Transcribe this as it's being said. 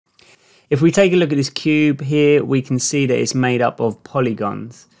If we take a look at this cube here, we can see that it's made up of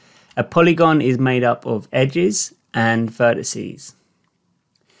polygons. A polygon is made up of edges and vertices.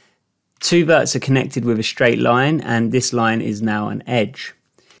 Two verts are connected with a straight line, and this line is now an edge.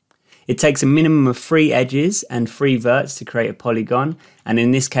 It takes a minimum of 3 edges and 3 verts to create a polygon, and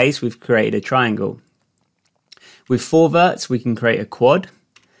in this case we've created a triangle. With 4 verts we can create a quad,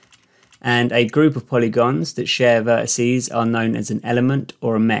 and a group of polygons that share vertices are known as an element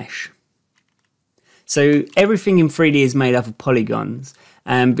or a mesh. So everything in 3D is made up of polygons,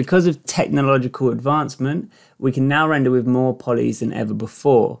 and because of technological advancement we can now render with more polys than ever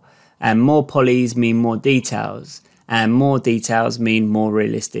before, and more polys mean more details, and more details mean more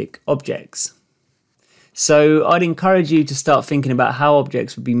realistic objects. So I'd encourage you to start thinking about how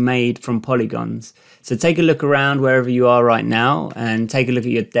objects would be made from polygons. So take a look around wherever you are right now and take a look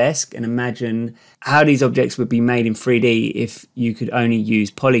at your desk and imagine how these objects would be made in 3D if you could only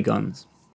use polygons.